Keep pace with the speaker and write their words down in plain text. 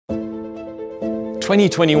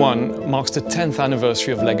2021 marks the 10th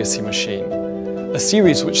anniversary of Legacy Machine, a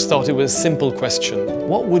series which started with a simple question: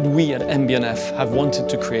 what would we at MB&F have wanted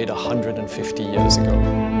to create 150 years ago?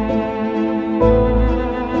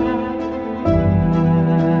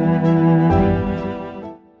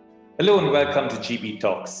 Hello and welcome to GB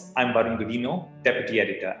Talks. I'm Varun Godino, Deputy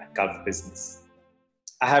Editor at Gulf Business.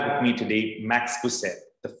 I have with me today Max Büsser,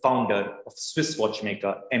 the founder of Swiss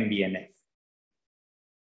watchmaker MB&F.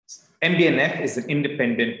 MB&F is an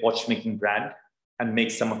independent watchmaking brand and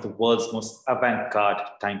makes some of the world's most avant-garde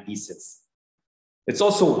timepieces. It's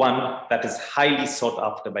also one that is highly sought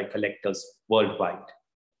after by collectors worldwide.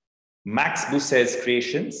 Max Büsser's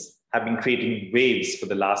creations have been creating waves for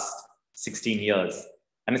the last 16 years,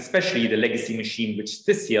 and especially the Legacy Machine, which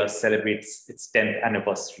this year celebrates its 10th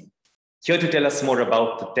anniversary. Here to tell us more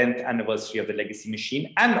about the 10th anniversary of the Legacy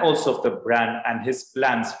Machine and also of the brand and his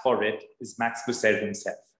plans for it is Max Büsser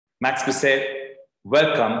himself. Max Büsser,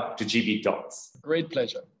 welcome to GB Talks. Great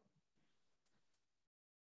pleasure.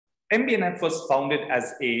 MB&F was founded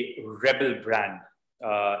as a rebel brand.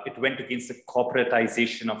 It went against the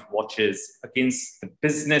corporatization of watches, against the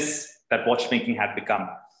business that watchmaking had become.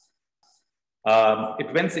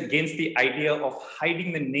 It went against the idea of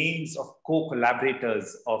hiding the names of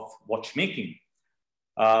co-collaborators of watchmaking.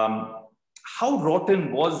 How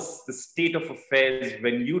rotten was the state of affairs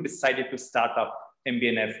when you decided to start up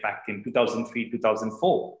MB&F back in 2003,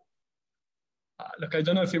 2004? Look, I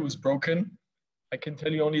don't know if it was broken. I can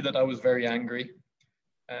tell you only that I was very angry.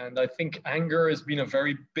 And I think anger has been a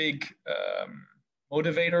very big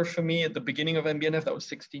motivator for me at the beginning of MB&F. That was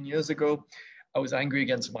 16 years ago. I was angry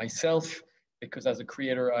against myself because as a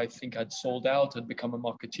creator, I think I'd sold out, I'd become a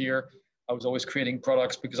marketeer. I was always creating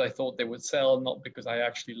products because I thought they would sell, not because I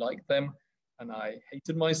actually liked them. And I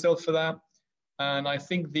hated myself for that. And I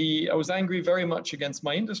think I was angry very much against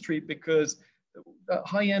my industry because the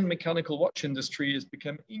high-end mechanical watch industry has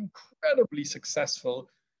become incredibly successful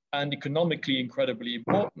and economically incredibly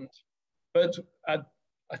important. But at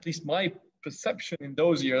least my perception in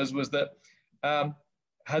those years was that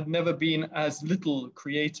had never been as little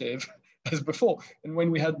creative as before. And when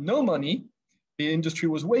we had no money, the industry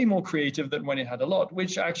was way more creative than when it had a lot,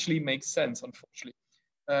 which actually makes sense, unfortunately.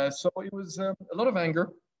 So it was a lot of anger.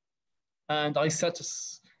 And I set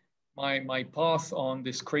my path on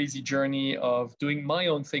this crazy journey of doing my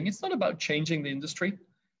own thing. It's not about changing the industry.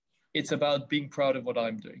 It's about being proud of what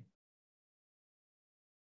I'm doing.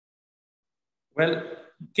 Well,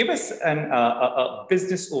 give us a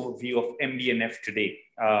business overview of MB&F today.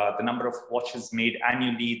 The number of watches made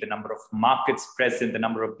annually, the number of markets present, the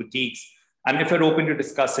number of boutiques. And if you're open to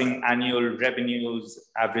discussing annual revenues,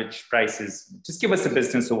 average prices, just give us a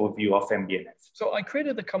business overview of MB&F. So I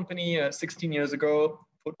created the company 16 years ago,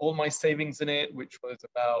 put all my savings in it, which was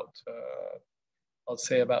about, I'll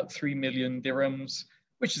say about 3 million dirhams,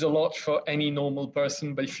 which is a lot for any normal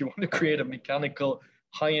person. But if you want to create a mechanical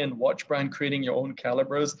high-end watch brand, creating your own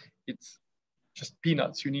calibres, it's just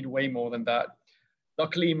peanuts. You need way more than that.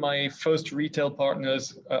 Luckily, my first retail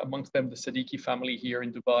partners, amongst them the Siddiqui family here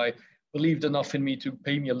in Dubai, believed enough in me to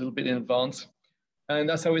pay me a little bit in advance. And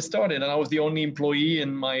that's how it started. And I was the only employee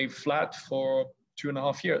in my flat for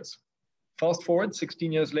 2.5 years. Fast forward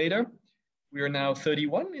 16 years later, we are now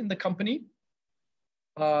 31 in the company.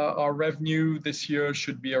 Our revenue this year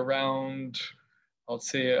should be around, I'll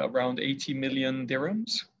say around 80 million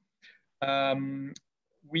dirhams.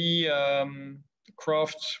 We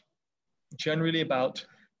craft generally about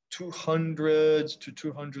 200 to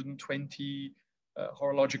 220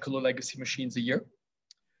 horological or legacy machines a year.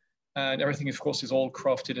 And everything, of course, is all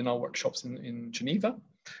crafted in our workshops in Geneva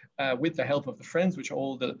with the help of the friends, which are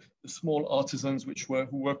all the small artisans who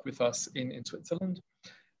work with us in Switzerland.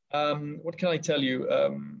 What can I tell you?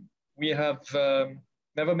 We have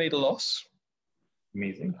never made a loss.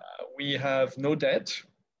 Amazing. We have no debt.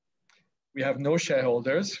 We have no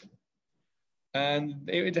shareholders. And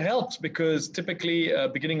it helped because typically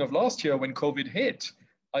beginning of last year when COVID hit,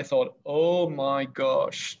 I thought, oh my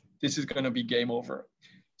gosh, this is going to be game over.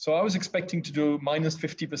 So I was expecting to do minus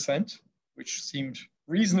 50%, which seemed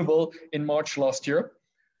reasonable in March last year.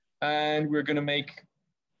 And we're going to make,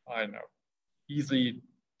 I don't know, easily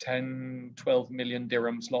 10, 12 million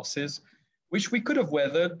dirhams losses, which we could have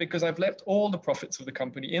weathered because I've left all the profits of the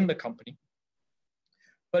company in the company.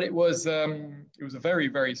 But it was a very,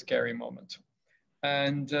 very scary moment.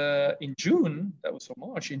 And in June, that was for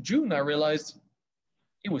March, in June, I realized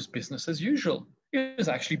it was business as usual. It was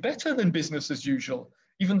actually better than business as usual,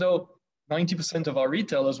 even though 90% of our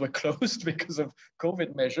retailers were closed because of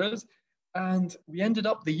COVID measures. And we ended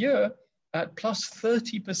up the year at plus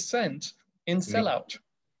 30% in sellout.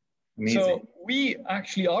 Amazing. So we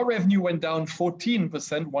actually, our revenue went down 14%,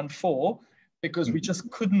 1-4, because we just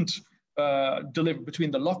couldn't deliver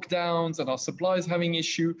between the lockdowns and our suppliers having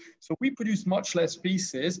issue. So we produced much less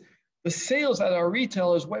pieces. The sales at our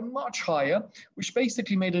retailers were much higher, which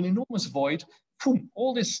basically made an enormous void. Boom,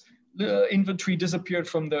 all this inventory disappeared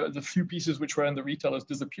from the few pieces which were in the retailers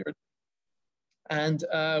disappeared. And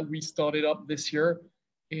we started up this year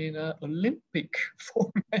in Olympic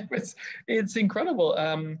format. It's incredible.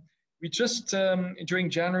 We just, during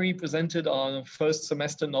January, presented our first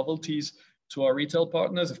semester novelties to our retail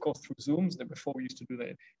partners, of course, through Zooms. Before we used to do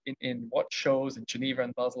that in watch shows in Geneva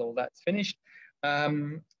and Basel, all that's finished.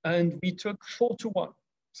 And we took 4-1.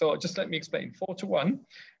 So just let me explain. 4-1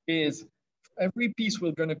 is every piece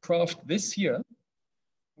we're going to craft this year,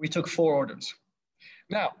 we took 4 orders.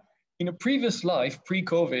 Now, in a previous life,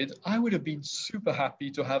 pre-COVID, I would have been super happy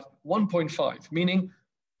to have 1.5, meaning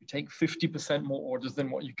you take 50% more orders than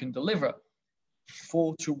what you can deliver.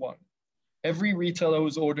 4-1. Every retailer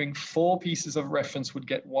who's ordering 4 pieces of reference would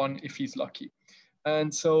get 1 if he's lucky.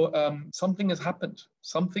 And so something has happened.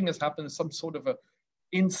 Something has happened. Some sort of a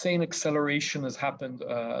insane acceleration has happened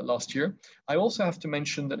last year. I also have to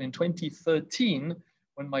mention that in 2013,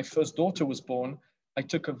 when my first daughter was born, I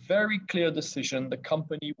took a very clear decision: the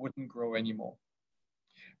company wouldn't grow anymore.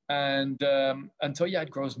 And so, yeah, it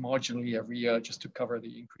grows marginally every year just to cover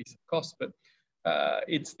the increase of cost, but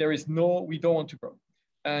we don't want to grow.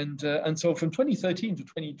 And so from 2013 to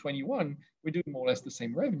 2021, we're doing more or less the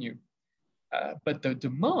same revenue. But the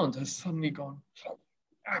demand has suddenly gone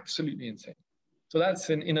absolutely insane. So that's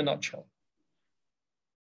in a nutshell.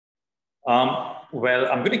 Well,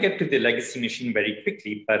 I'm going to get to the legacy machine very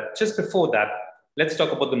quickly, but just before that, let's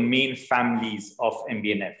talk about the main families of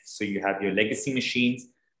MB&F. So you have your legacy machines,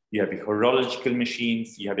 you have your horological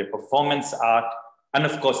machines, you have your performance art, and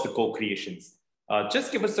of course the co-creations.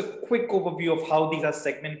 Just give us a quick overview of how these are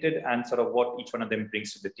segmented and sort of what each one of them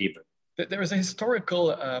brings to the table. There is a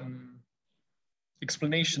historical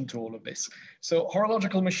explanation to all of this. So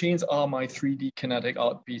horological machines are my 3D kinetic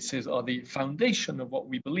art pieces, are the foundation of what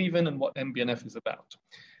we believe in and what MB&F is about.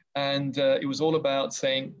 And it was all about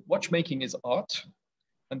saying watchmaking is art,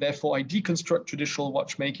 and therefore I deconstruct traditional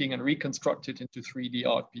watchmaking and reconstruct it into 3D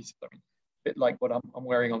art pieces. I mean, a bit like what I'm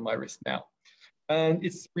wearing on my wrist now. And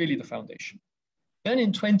it's really the foundation. Then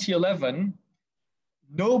in 2011,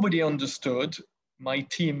 nobody understood, my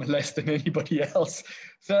team less than anybody else,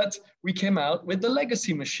 that we came out with the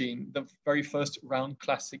legacy machine, the very first round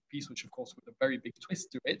classic piece, which of course with a very big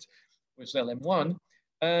twist to it, was LM1.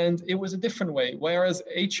 And it was a different way. Whereas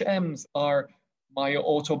HMs are my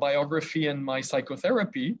autobiography and my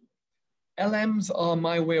psychotherapy, LMs are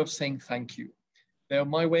my way of saying thank you. They're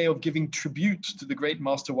my way of giving tribute to the great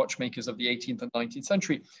master watchmakers of the 18th and 19th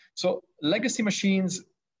century. So legacy machines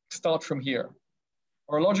start from here.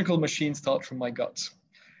 Horological machines start from my guts.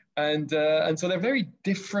 And so they're very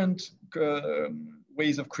different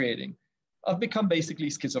ways of creating. I've become basically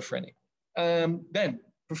schizophrenic. Then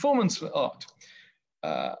performance art.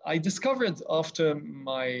 I discovered after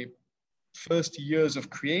my first years of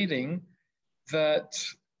creating that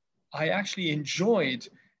I actually enjoyed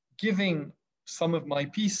giving some of my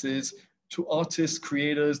pieces to artists,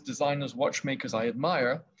 creators, designers, watchmakers I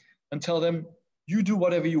admire, and tell them, you do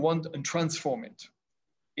whatever you want and transform it.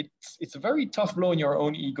 It's a very tough blow in your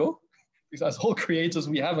own ego, because as all creators,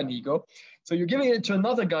 we have an ego. So you're giving it to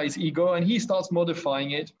another guy's ego and he starts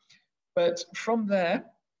modifying it. But from there,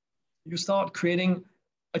 you start creating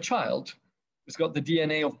a child who's got the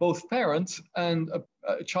DNA of both parents, and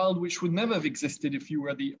a child which would never have existed if you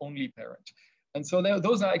were the only parent. And so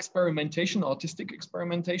those are experimentation, artistic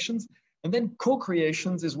experimentations. And then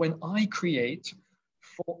co-creations is when I create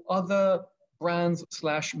for other brands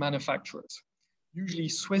 / manufacturers. Usually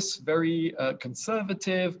Swiss, very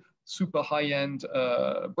conservative, super high-end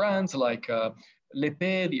brands like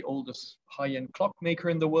L'Épée, the oldest high-end clockmaker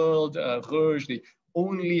in the world, Rouge, the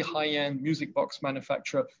only high-end music box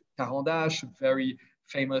manufacturer, Carandache, very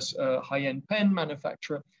famous high-end pen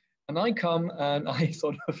manufacturer. And I come and I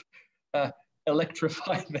sort of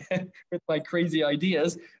electrify them with my crazy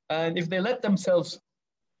ideas. And if they let themselves,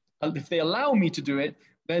 if they allow me to do it,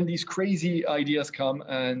 then these crazy ideas come,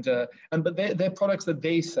 but they're products that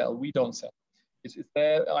they sell, we don't sell. It's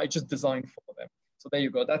there, I just design for them. So there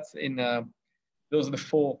you go. That's in, those are the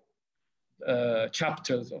 4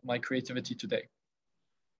 chapters of my creativity today.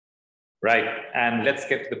 Right, and let's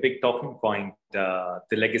get to the big talking point, the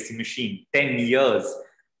legacy machine, 10 years.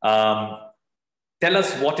 Tell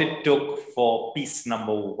us what it took for piece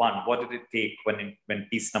number 1. What did it take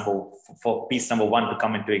for piece number 1 to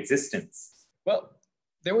come into existence? Well,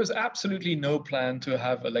 there was absolutely no plan to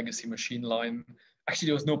have a legacy machine line. Actually,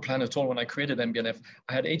 there was no plan at all when I created MB&F.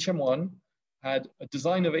 I had HM1, had a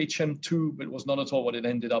design of HM2, but it was not at all what it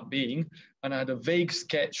ended up being. And I had a vague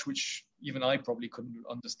sketch, which even I probably couldn't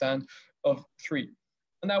understand, of 3.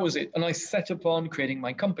 And that was it. And I set upon creating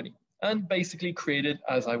my company and basically created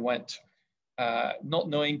as I went. Not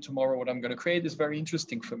knowing tomorrow what I'm going to create is very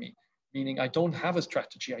interesting for me, meaning I don't have a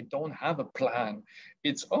strategy. I don't have a plan.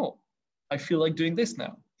 It's, oh, I feel like doing this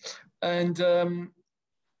now. And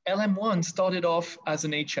LM1 started off as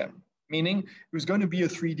an HM, meaning it was going to be a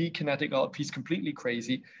 3D kinetic art piece, completely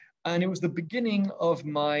crazy. And it was the beginning of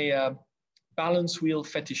my balance wheel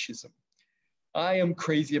fetishism. I am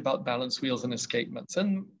crazy about balance wheels and escapements.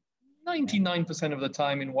 And 99% of the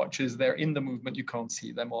time in watches, they're in the movement, you can't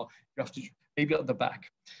see them, or you have to maybe at the back.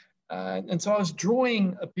 And so I was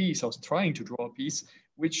drawing a piece, I was trying to draw a piece,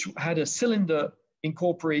 which had a cylinder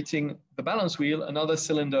incorporating the balance wheel, another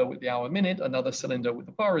cylinder with the hour minute, another cylinder with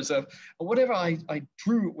the power reserve, and whatever I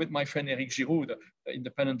drew with my friend Eric Giroud, the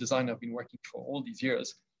independent designer I've been working for all these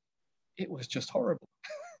years, it was just horrible.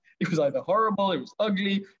 It was either horrible, it was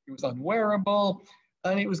ugly, it was unwearable,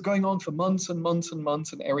 and it was going on for months and months and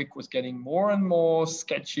months, and Eric was getting more and more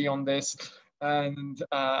sketchy on this, and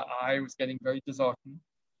I was getting very disheartened.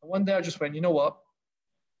 And one day I just went, you know what?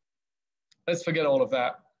 Let's forget all of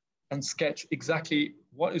that and sketch exactly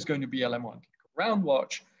what is going to be LM1. Round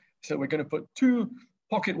watch. So we're going to put 2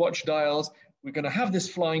 pocket watch dials. We're going to have this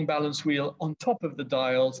flying balance wheel on top of the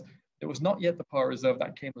dials. There was not yet the power reserve,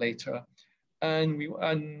 that came later. And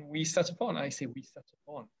we set upon, I say we set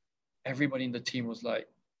upon. Everybody in the team was like,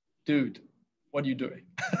 dude, what are you doing?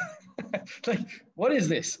 Like, what is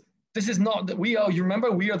this? This is not, you remember,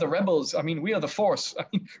 we are the rebels. I mean, we are the force. I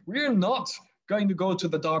mean, we're not going to go to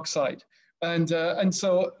the dark side. And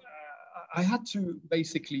so I had to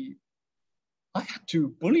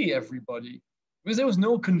bully everybody because there was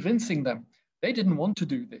no convincing them. They didn't want to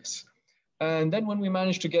do this. And then when we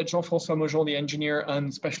managed to get Jean-François Mojon, the engineer, and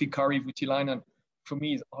especially Kari Voutilainen, for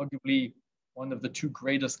me is arguably one of the 2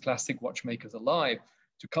 greatest classic watchmakers alive,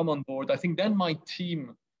 to come on board, I think then my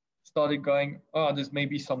team started going, oh, there's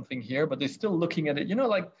maybe something here, but they're still looking at it, you know,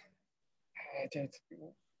 like,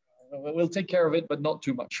 we'll take care of it, but not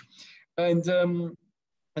too much. And so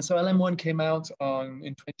LM1 came out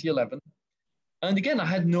in 2011. And again, I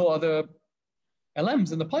had no other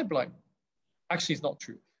LMs in the pipeline. Actually, it's not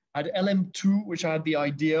true. I had LM2, which I had the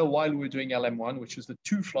idea while we were doing LM1, which is the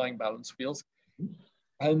 2 flying balance wheels.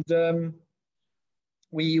 And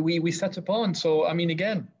we set upon. So, I mean,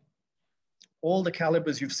 again, all the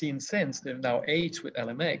calibers you've seen since, there are now 8 with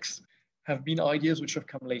LMX, have been ideas which have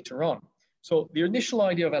come later on. So the initial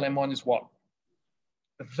idea of LM1 is what?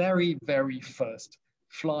 The very, very first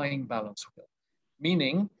flying balance wheel.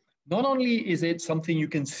 Meaning, not only is it something you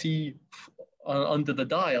can see under the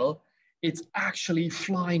dial, it's actually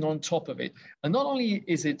flying on top of it. And not only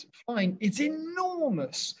is it flying, it's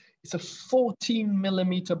enormous. It's a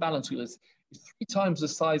 14mm balance wheel. It's 3 times the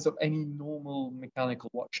size of any normal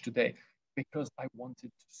mechanical watch today, because I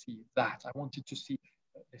wanted to see that. I wanted to see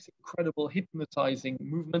this incredible hypnotizing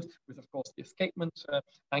movement with, of course, the escapement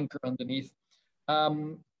anchor underneath.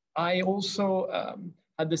 I also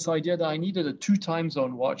had this idea that I needed a 2 time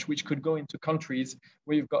zone watch, which could go into countries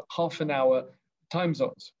where you've got half an hour time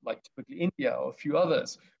zones, like typically India or a few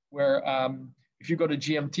others, where if you've got a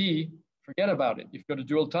GMT, forget about it. If you've got a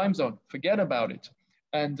dual time zone, forget about it.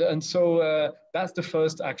 And so that's the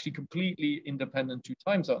first actually completely independent 2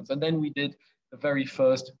 time zones. And then we did the very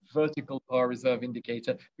first vertical power reserve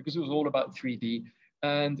indicator, because it was all about 3D.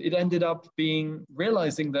 And it ended up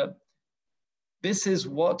realizing that this is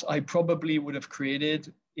what I probably would have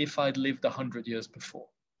created if I'd lived 100 years before.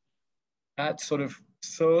 That sort of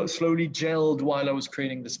so slowly gelled while I was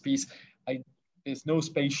creating this piece. There's no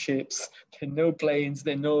spaceships, there are no planes,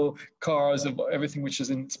 there are no cars, of everything which has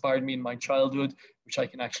inspired me in my childhood, which I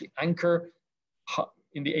can actually anchor.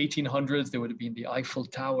 In the 1800s, there would have been the Eiffel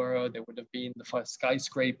Tower, there would have been the first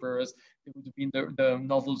skyscrapers, there would have been the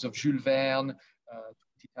novels of Jules Verne,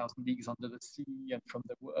 20,000 Leagues Under the Sea, and From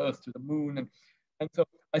the Earth to the Moon. And so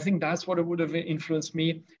I think that's what it would have influenced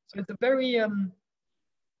me. So it's a very,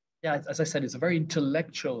 as I said, it's a very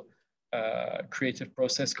intellectual creative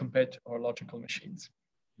process compared to horological machines.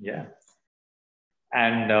 Yeah.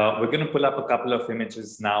 And we're going to pull up a couple of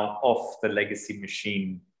images now of the Legacy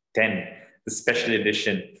Machine 10, the special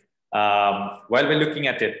edition. While we're looking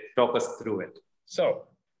at it, talk us through it. So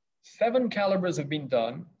 7 calibers have been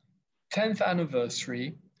done, 10th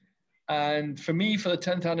anniversary. And for me, for the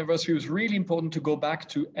 10th anniversary, it was really important to go back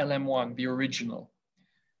to LM1, the original.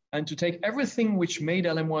 and to take everything which made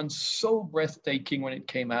LM1 so breathtaking when it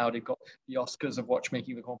came out. It got the Oscars of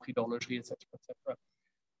watchmaking, the Grand Prix d'Horlogerie, etc., etc.,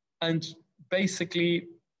 and basically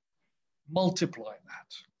multiply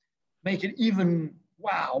that, make it even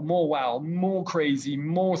wow, more crazy,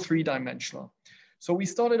 more three-dimensional. So we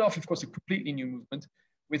started off, of course, a completely new movement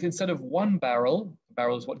with, instead of one barrel, the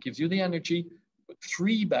barrel is what gives you the energy, but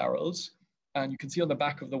 3 barrels. And you can see on the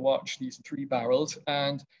back of the watch, these 3 barrels,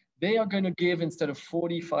 and they are going to give, instead of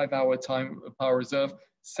 45-hour time power reserve,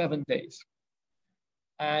 7 days.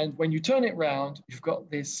 And when you turn it around, you've got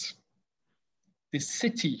this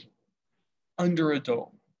city under a dome.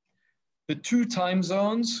 The 2 time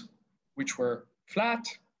zones, which were flat,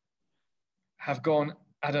 have gone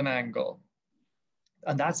at an angle.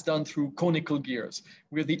 And that's done through conical gears.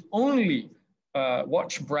 We're the only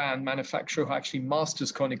watch brand manufacturer who actually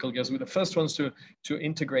masters conical gears. We're the first ones to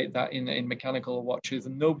integrate that in mechanical watches,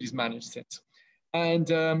 and nobody's managed since.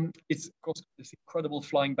 And it's, of course, this incredible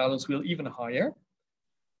flying balance wheel, even higher.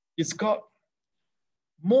 It's got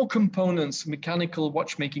more components, mechanical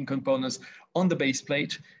watchmaking components on the base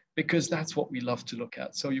plate, because that's what we love to look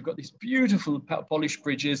at. So you've got these beautiful polished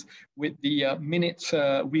bridges with the minute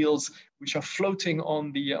wheels, which are floating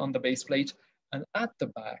on the base plate. And at the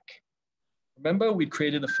back, remember we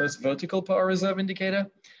created the first vertical power reserve indicator?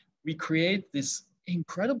 We create this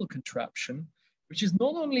incredible contraption, which is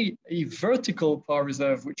not only a vertical power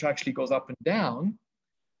reserve, which actually goes up and down,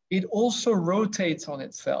 it also rotates on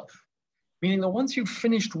itself. Meaning that once you've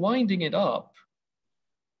finished winding it up,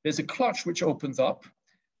 there's a clutch which opens up,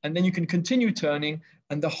 and then you can continue turning,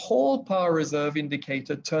 and the whole power reserve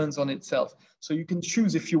indicator turns on itself. So you can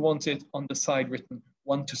choose if you want it on the side written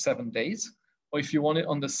 1 to 7 days, or if you want it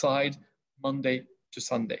on the side Monday to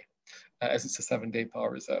Sunday, as it's a 7-day power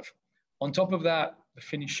reserve. On top of that, the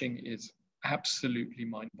finishing is absolutely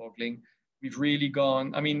mind-boggling. We've really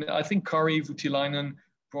gone, I mean, I think Kari Voutilainen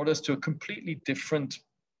brought us to a completely different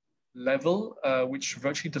level, which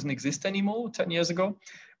virtually doesn't exist anymore 10 years ago.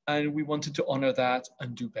 And we wanted to honor that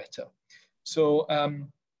and do better. So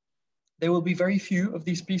there will be very few of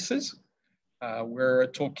these pieces. We're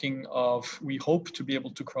talking of, we hope to be able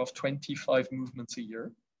to craft 25 movements a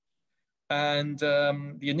year. And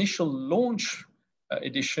the initial launch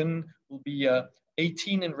edition will be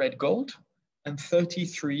 18 in red gold and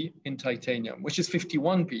 33 in titanium, which is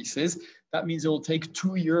 51 pieces. That means it will take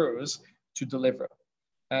 2 years to deliver.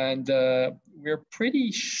 And we're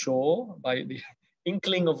pretty sure, by the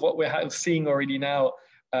inkling of what we're seeing already now,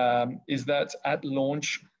 is that at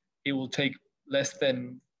launch, it will take less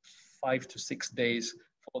than 5 to 6 days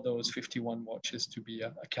for those 51 watches to be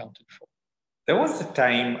accounted for. There was a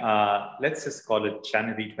time, let's just call it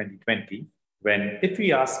January 2020, when if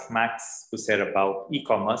we asked Max Büsser about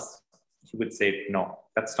e-commerce, he would say, no,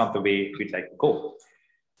 that's not the way we'd like to go.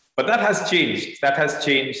 But that has changed. That has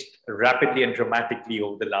changed rapidly and dramatically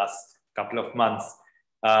over the last couple of months.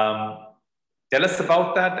 Tell us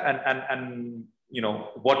about that, and you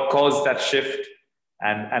know, what caused that shift,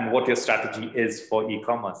 and what your strategy is for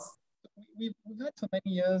e-commerce. We've had for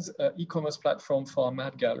many years an e-commerce platform for our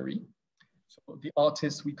Mad Gallery. So the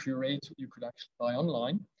artists we curate, you could actually buy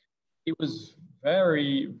online. It was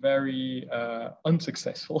very, very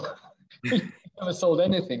unsuccessful. We never sold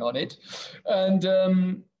anything on it,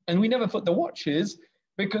 and we never put the watches,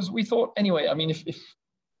 because we thought, anyway, I mean, if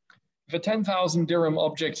a 10,000 dirham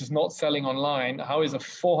object is not selling online, how is a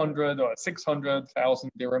 400 or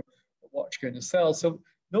 600,000 dirham watch going to sell? So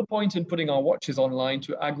no point in putting our watches online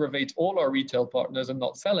to aggravate all our retail partners and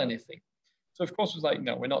not sell anything. So of course, it was like,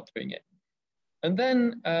 no, we're not doing it. And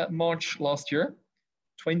then March last year,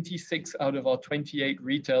 26 out of our 28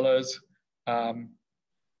 retailers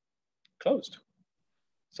closed.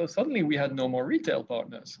 So suddenly we had no more retail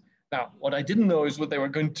partners. Now, what I didn't know is what they were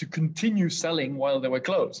going to continue selling while they were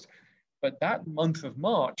closed. But that month of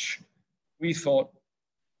March, we thought,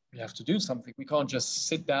 we have to do something. We can't just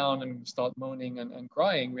sit down and start moaning and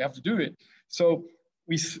crying. We have to do it. So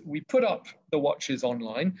we put up the watches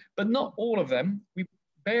online, but not all of them. We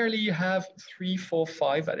barely have 3, 4,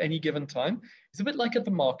 5 at any given time. It's a bit like at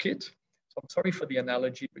the market. So I'm sorry for the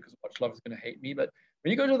analogy, because watch love is going to hate me. But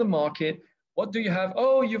when you go to the market, what do you have?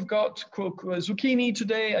 Oh, you've got zucchini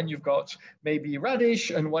today, and you've got maybe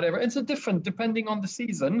radish and whatever. It's a different, depending on the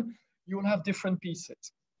season, you will have different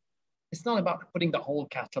pieces. It's not about putting the whole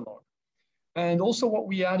catalog. And also what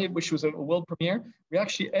we added, which was a world premiere, we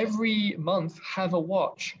actually every month have a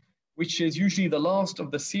watch, which is usually the last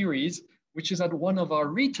of the series, which is at one of our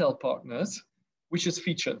retail partners, which is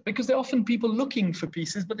featured, because there are often people looking for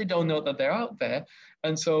pieces, but they don't know that they're out there.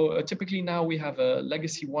 And so typically now we have a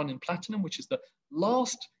Legacy 1 in platinum, which is the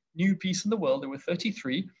last new piece in the world. There were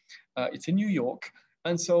 33. It's in New York.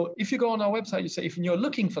 And so if you go on our website, you say, if you're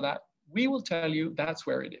looking for that, we will tell you that's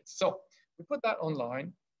where it is. So we put that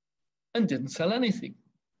online and didn't sell anything.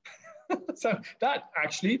 So that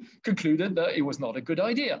actually concluded that it was not a good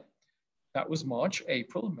idea. That was March,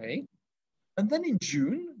 April, May. And then in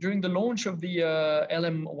June, during the launch of the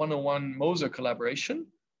LM101 Moser collaboration,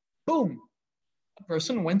 boom, a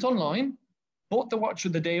person went online, bought the watch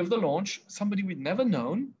the day of the launch, somebody we'd never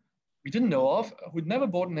known, we didn't know of, who'd never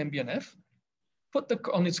bought an MB&F, put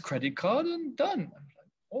on his credit card and done. I'm like,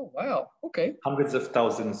 oh, wow, okay. Hundreds of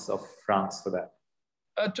thousands of francs for that.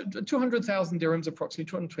 200,000 dirhams, approximately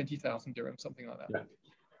 220,000 dirhams, something like that. Yeah.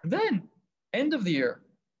 And then, end of the year,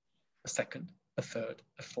 a second, a third,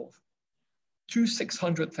 a fourth. 2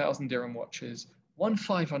 600,000 dirham watches, 1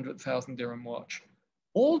 500,000 dirham watch,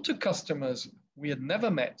 all to customers we had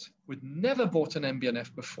never met, who'd never bought an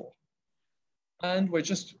MB&F before. And we're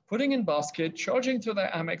just putting in basket, charging to their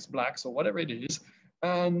Amex Blacks or whatever it is,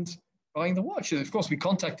 and buying the watch. And of course, we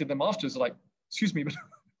contacted them afterwards, like, excuse me, but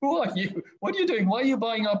who are you? What are you doing? Why are you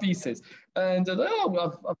buying our pieces? And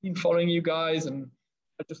oh, I've been following you guys, and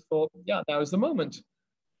I just thought, yeah, now is the moment.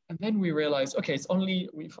 And then we realized, okay,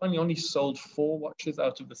 we finally only sold 4 watches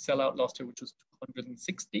out of the sellout last year, which was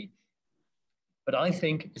 260. But I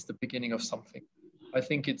think it's the beginning of something. I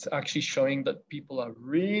think it's actually showing that people are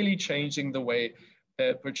really changing the way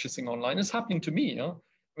they're purchasing online. It's happening to me. I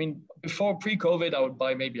mean, before pre-COVID, I would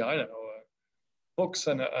buy maybe, I don't know, books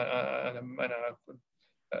and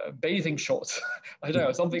bathing shorts. I don't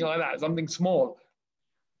know, something like that, something small.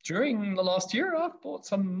 During the last year, I've bought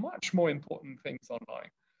some much more important things online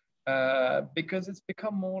because it's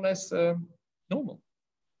become more or less normal.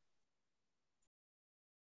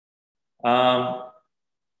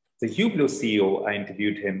 The Hublot CEO, I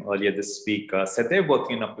interviewed him earlier this week, said they're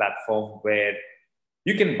working on a platform where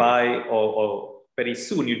you can buy, or very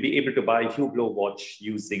soon you'll be able to buy a Hublot watch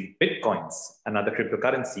using Bitcoins, another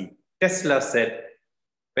cryptocurrency. Tesla said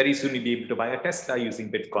very soon you'll be able to buy a Tesla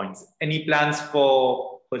using Bitcoins. Any plans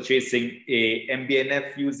for purchasing a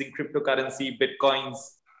MB&F using cryptocurrency,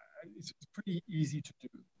 Bitcoins? It's pretty easy to do.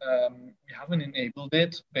 We haven't enabled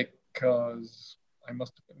it because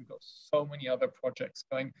we've got so many other projects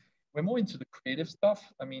going. We're more into the creative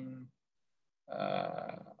stuff. I mean,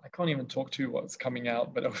 I can't even talk to you what's coming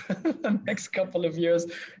out, but over the next couple of years,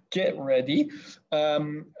 get ready.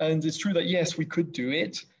 And it's true that, yes, we could do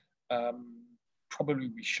it. Probably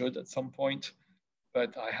we should at some point,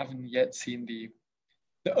 but I haven't yet seen the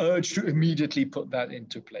urge to immediately put that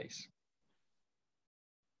into place.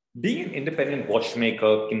 Being an independent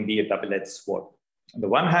watchmaker can be a double-edged sword. On the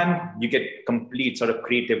one hand, you get complete sort of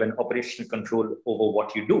creative and operational control over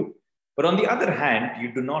what you do. But on the other hand,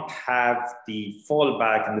 you do not have the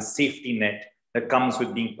fallback and the safety net that comes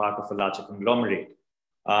with being part of a larger conglomerate.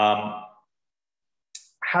 Have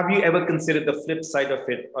you ever considered the flip side of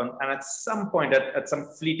it? And at some point, at some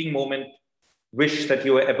fleeting moment, wish that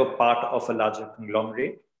you were ever part of a larger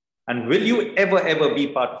conglomerate? And will you ever be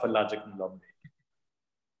part of a larger conglomerate?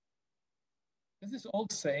 There's this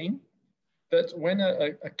old saying that when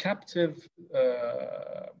a captive,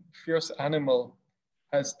 fierce animal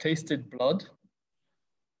has tasted blood,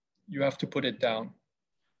 you have to put it down.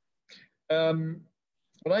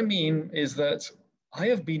 What I mean is that I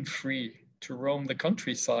have been free to roam the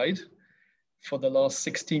countryside for the last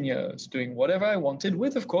 16 years, doing whatever I wanted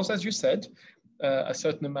with, of course, as you said, a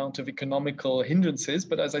certain amount of economical hindrances.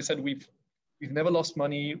 But as I said, we've never lost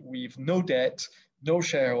money. We've no debt, no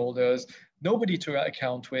shareholders, nobody to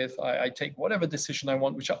account with. I take whatever decision I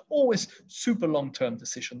want, which are always super long-term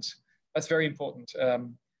decisions. That's very important.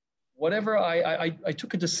 Whatever I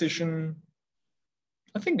took a decision,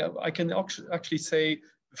 I think I can actually say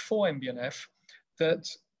before MB&F that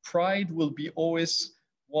pride will be always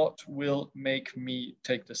what will make me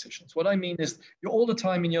take decisions. What I mean is you're all the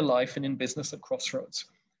time in your life and in business at crossroads.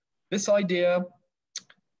 This idea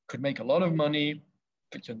could make a lot of money,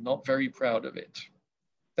 but you're not very proud of it.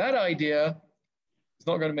 That idea is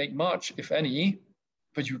not going to make much, if any,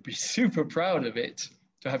 but you'd be super proud of it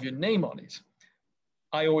to have your name on it.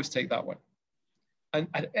 I always take that one. And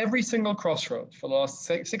at every single crossroad for the last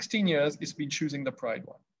 16 years, it's been choosing the pride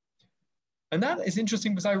one. And that is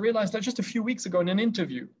interesting because I realized that just a few weeks ago in an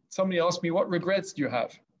interview, somebody asked me, what regrets do you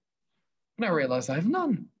have? And I realized I have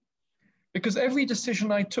none. Because every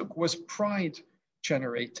decision I took was pride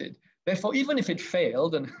generated. Therefore, even if it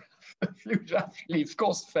failed, and a few actually, of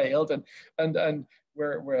course, failed and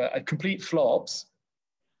were at complete flops,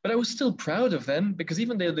 but I was still proud of them because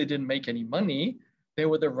even though they didn't make any money, they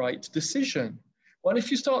were the right decision. Well,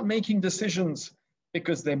 if you start making decisions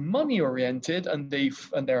because they're money oriented and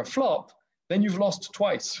they're a flop, then you've lost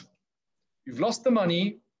twice. You've lost the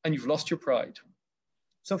money and you've lost your pride.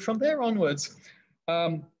 So from there onwards,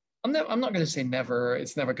 I'm not going to say never,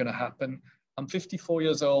 it's never going to happen. I'm 54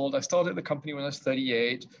 years old. I started the company when I was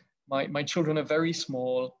 38. My children are very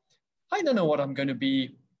small. I don't know what I'm going to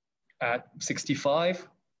be at 65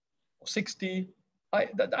 or 60.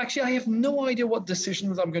 Actually, I have no idea what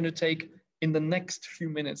decisions I'm going to take in the next few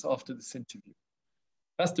minutes after this interview.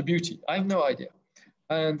 That's the beauty. I have no idea.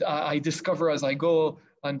 And I discover as I go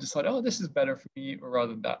and decide, oh, this is better for me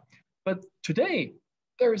rather than that. But today,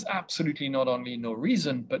 there is absolutely not only no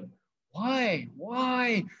reason, but why?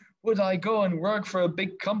 Why would I go and work for a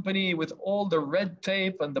big company with all the red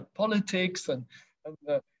tape and the politics and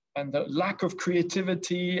the lack of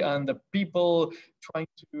creativity and the people trying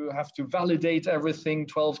to have to validate everything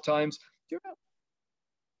 12 times? You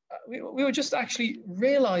know, we were just actually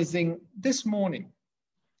realizing this morning,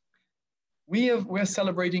 we're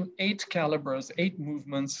celebrating 8 calibres, 8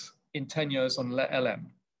 movements in 10 years on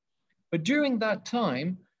LM. But during that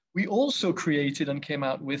time, we also created and came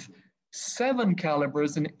out with 7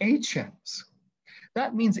 calibres and HMs.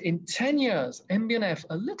 That means in 10 years, MB&F,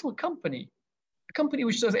 a little company, a company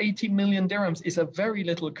which does 80 million dirhams, is a very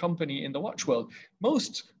little company in the watch world.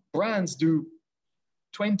 Most brands do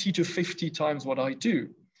 20 to 50 times what I do.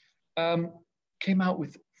 Came out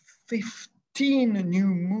with 15 new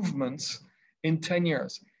movements in 10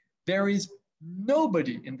 years. There is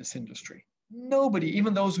nobody in this industry, nobody,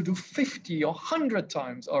 even those who do 50 or 100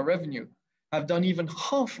 times our revenue, have done even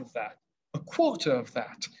half of that, a quarter of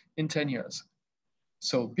that in 10 years.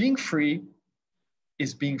 So being free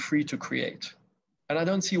is being free to create. And I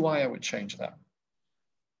don't see why I would change that.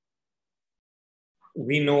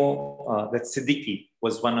 We know that Siddiqui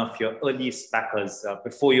was one of your earliest backers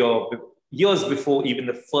years before even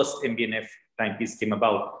the first MB&F timepiece came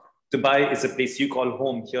about. Dubai is a place you call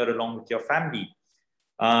home here along with your family.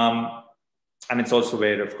 And it's also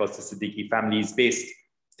where, of course, the Siddiqui family is based.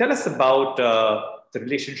 Tell us about the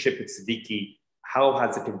relationship with Siddiqui. How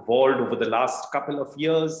has it evolved over the last couple of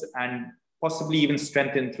years and possibly even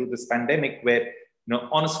strengthened through this pandemic where,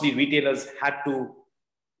 honestly, retailers had to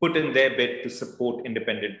put in their bit to support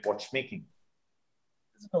independent watchmaking?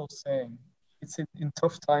 There's no saying. It's in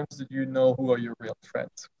tough times that you know who are your real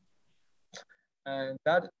friends. And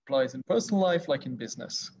that applies in personal life like in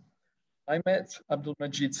business. I met Abdul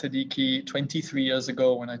Majid Siddiqui 23 years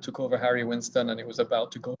ago when I took over Harry Winston and it was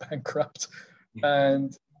about to go bankrupt.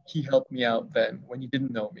 And he helped me out then when he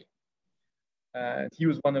didn't know me. And he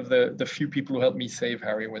was one of the few people who helped me save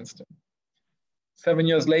Harry Winston. 7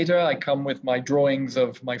 years later, I come with my drawings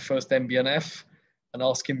of my first MB&F and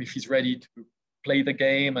ask him if he's ready to play the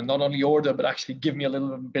game and not only order, but actually give me a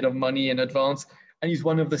little bit of money in advance. And he's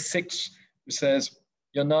one of the 6 who says,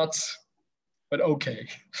 "You're nuts, but okay."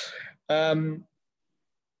 There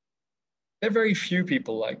are very few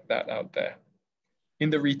people like that out there in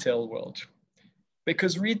the retail world,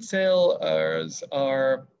 because retailers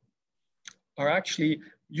are actually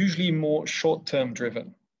usually more short-term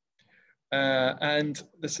driven. And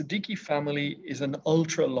the Siddiqui family is an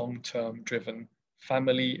ultra long-term driven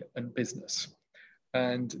family and business.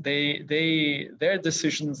 And their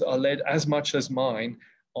decisions are led as much as mine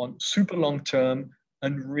on super long-term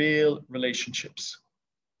and real relationships.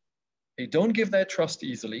 They don't give their trust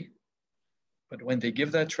easily, but when they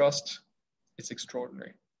give their trust, it's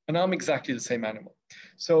extraordinary. And I'm exactly the same animal.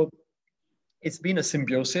 So it's been a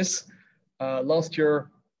symbiosis. Last year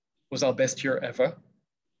was our best year ever.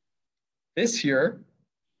 This year,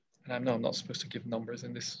 and I know I'm not supposed to give numbers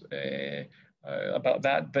in this about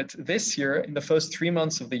that, but this year, in the first 3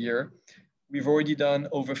 months of the year, we've already done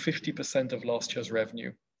over 50% of last year's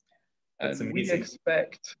revenue. And we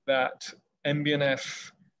expect that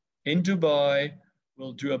MB&F in Dubai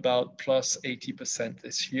will do about plus 80%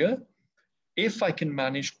 this year, if I can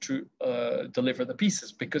manage to deliver the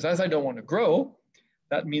pieces. Because as I don't want to grow,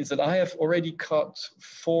 that means that I have already cut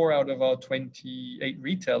 4 out of our 28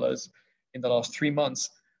 retailers in the last 3 months,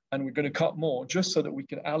 and we're going to cut more just so that we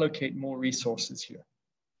can allocate more resources here.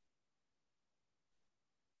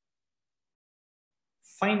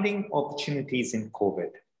 Finding opportunities in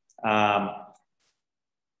COVID.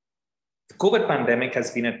 The COVID pandemic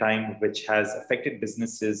has been a time which has affected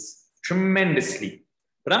businesses tremendously.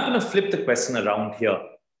 But I'm going to flip the question around here.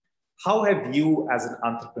 How have you, as an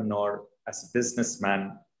entrepreneur, as a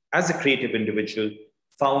businessman, as a creative individual,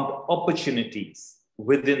 found opportunities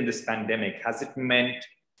within this pandemic? Has it meant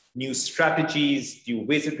new strategies, new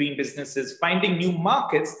ways of doing businesses, finding new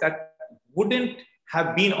markets that wouldn't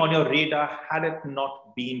have been on your radar had it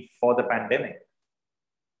not been for the pandemic?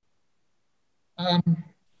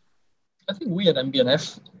 I think we at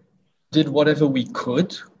MB&F did whatever we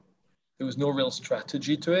could. There was no real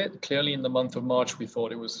strategy to it. Clearly, in the month of March, we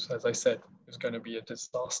thought it was, as I said, it was going to be a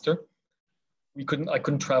disaster. I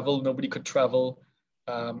couldn't travel. Nobody could travel.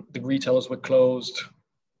 The retailers were closed.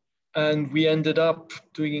 And we ended up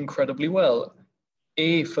doing incredibly well.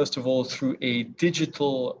 First of all, through a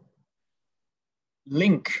digital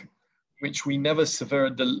link, which we never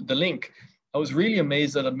severed the link. I was really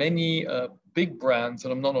amazed that many big brands,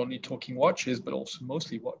 and I'm not only talking watches, but also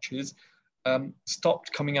mostly watches,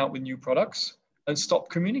 stopped coming out with new products and stopped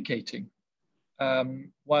communicating.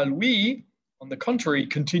 While we, on the contrary,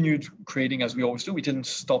 continued creating as we always do. We didn't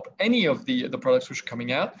stop any of the products which were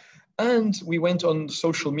coming out. And we went on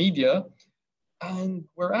social media and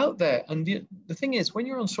we're out there. And the thing is, when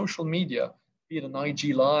you're on social media, be it an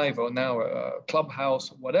IG Live or now a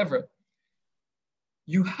Clubhouse or whatever,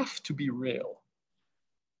 you have to be real.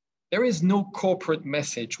 There is no corporate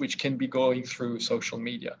message which can be going through social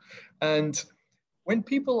media. And when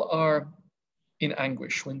people are in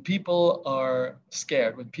anguish, when people are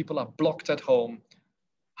scared, when people are blocked at home,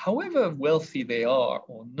 however wealthy they are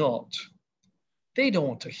or not, they don't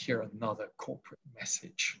want to hear another corporate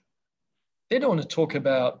message. They don't want to talk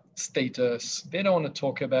about status. They don't want to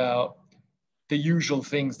talk about the usual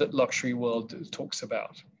things that luxury world talks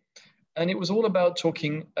about. And it was all about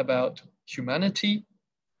talking about humanity,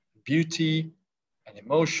 beauty, and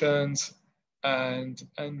emotions. And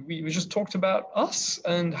we just talked about us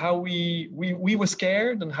and how we were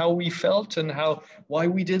scared and how we felt and why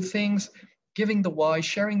we did things, giving the why,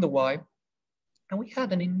 sharing the why. And we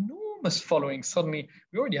had an enormous following. Suddenly,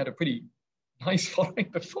 we already had a pretty nice following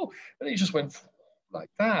before, but it just went like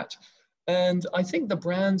that. And I think the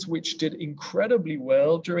brands which did incredibly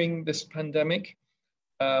well during this pandemic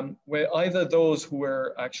were either those who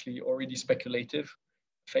were actually already speculative,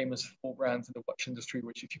 famous 4 brands in the watch industry,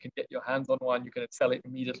 which if you can get your hands on one, you can sell it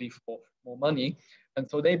immediately for more money. And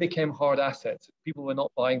so they became hard assets. People were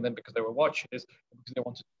not buying them because they were watches, because they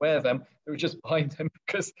wanted to wear them. They were just buying them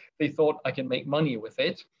because they thought I can make money with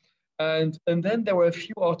it. And then there were a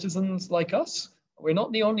few artisans like us. We're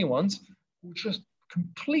not the only ones who just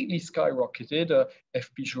completely skyrocketed.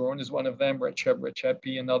 FP Journe is one of them,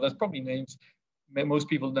 Recepi and others, probably names most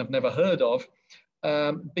people have never heard of,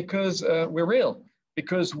 because we're real,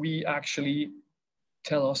 because we actually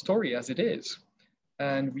tell our story as it is,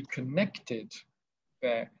 and we connected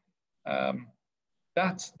there.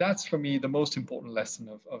 That's for me the most important lesson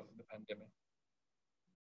of the pandemic.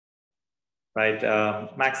 Right,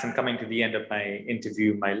 Max, I'm coming to the end of my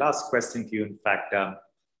interview. My last question to you, in fact,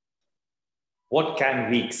 what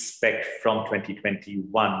can we expect from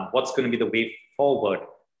 2021? What's going to be the way forward?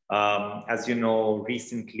 As you know,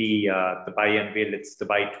 recently, Dubai unveiled its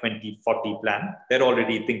Dubai 2040 plan. They're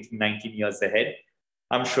already thinking 19 years ahead.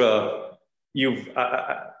 I'm sure you've,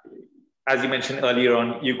 as you mentioned earlier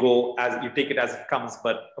on, you take it as it comes,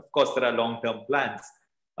 but of course there are long-term plans.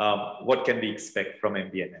 What can we expect from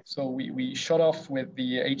MB&F? So we shot off with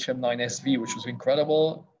the HM9SV, which was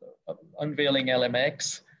incredible, unveiling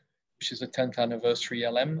LMX, which is a 10th anniversary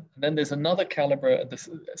LM. And then there's another caliber at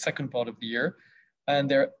the second part of the year. And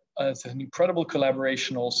there's an incredible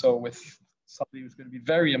collaboration also with somebody who's going to be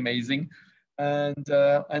very amazing. And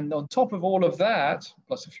on top of all of that,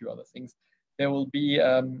 plus a few other things, there will be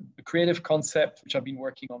a creative concept, which I've been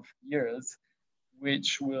working on for years,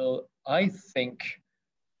 which will, I think,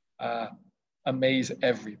 amaze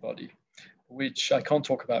everybody, which I can't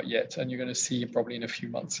talk about yet, and you're going to see probably in a few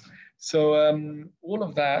months. So all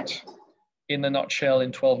of that in a nutshell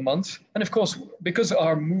in 12 months. And of course, because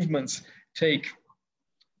our movements take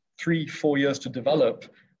 3-4 years to develop,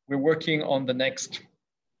 we're working on the next,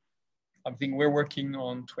 I think we're working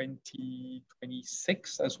on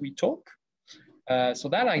 2026 as we talk. So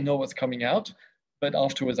that I know what's coming out, but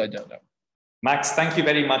afterwards I don't know. Max, thank you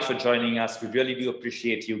very much for joining us. We really do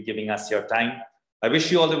appreciate you giving us your time. I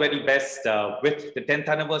wish you all the very best with the 10th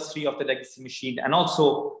anniversary of the Legacy Machine, and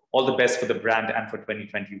also all the best for the brand and for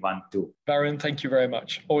 2021 too. Baron, thank you very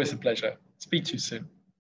much. Always a pleasure. Speak to you soon.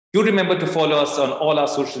 Do remember to follow us on all our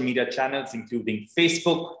social media channels, including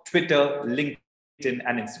Facebook, Twitter, LinkedIn,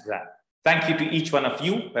 and Instagram. Thank you to each one of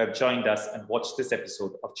you who have joined us and watched this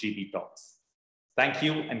episode of GB Talks. Thank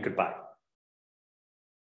you and goodbye.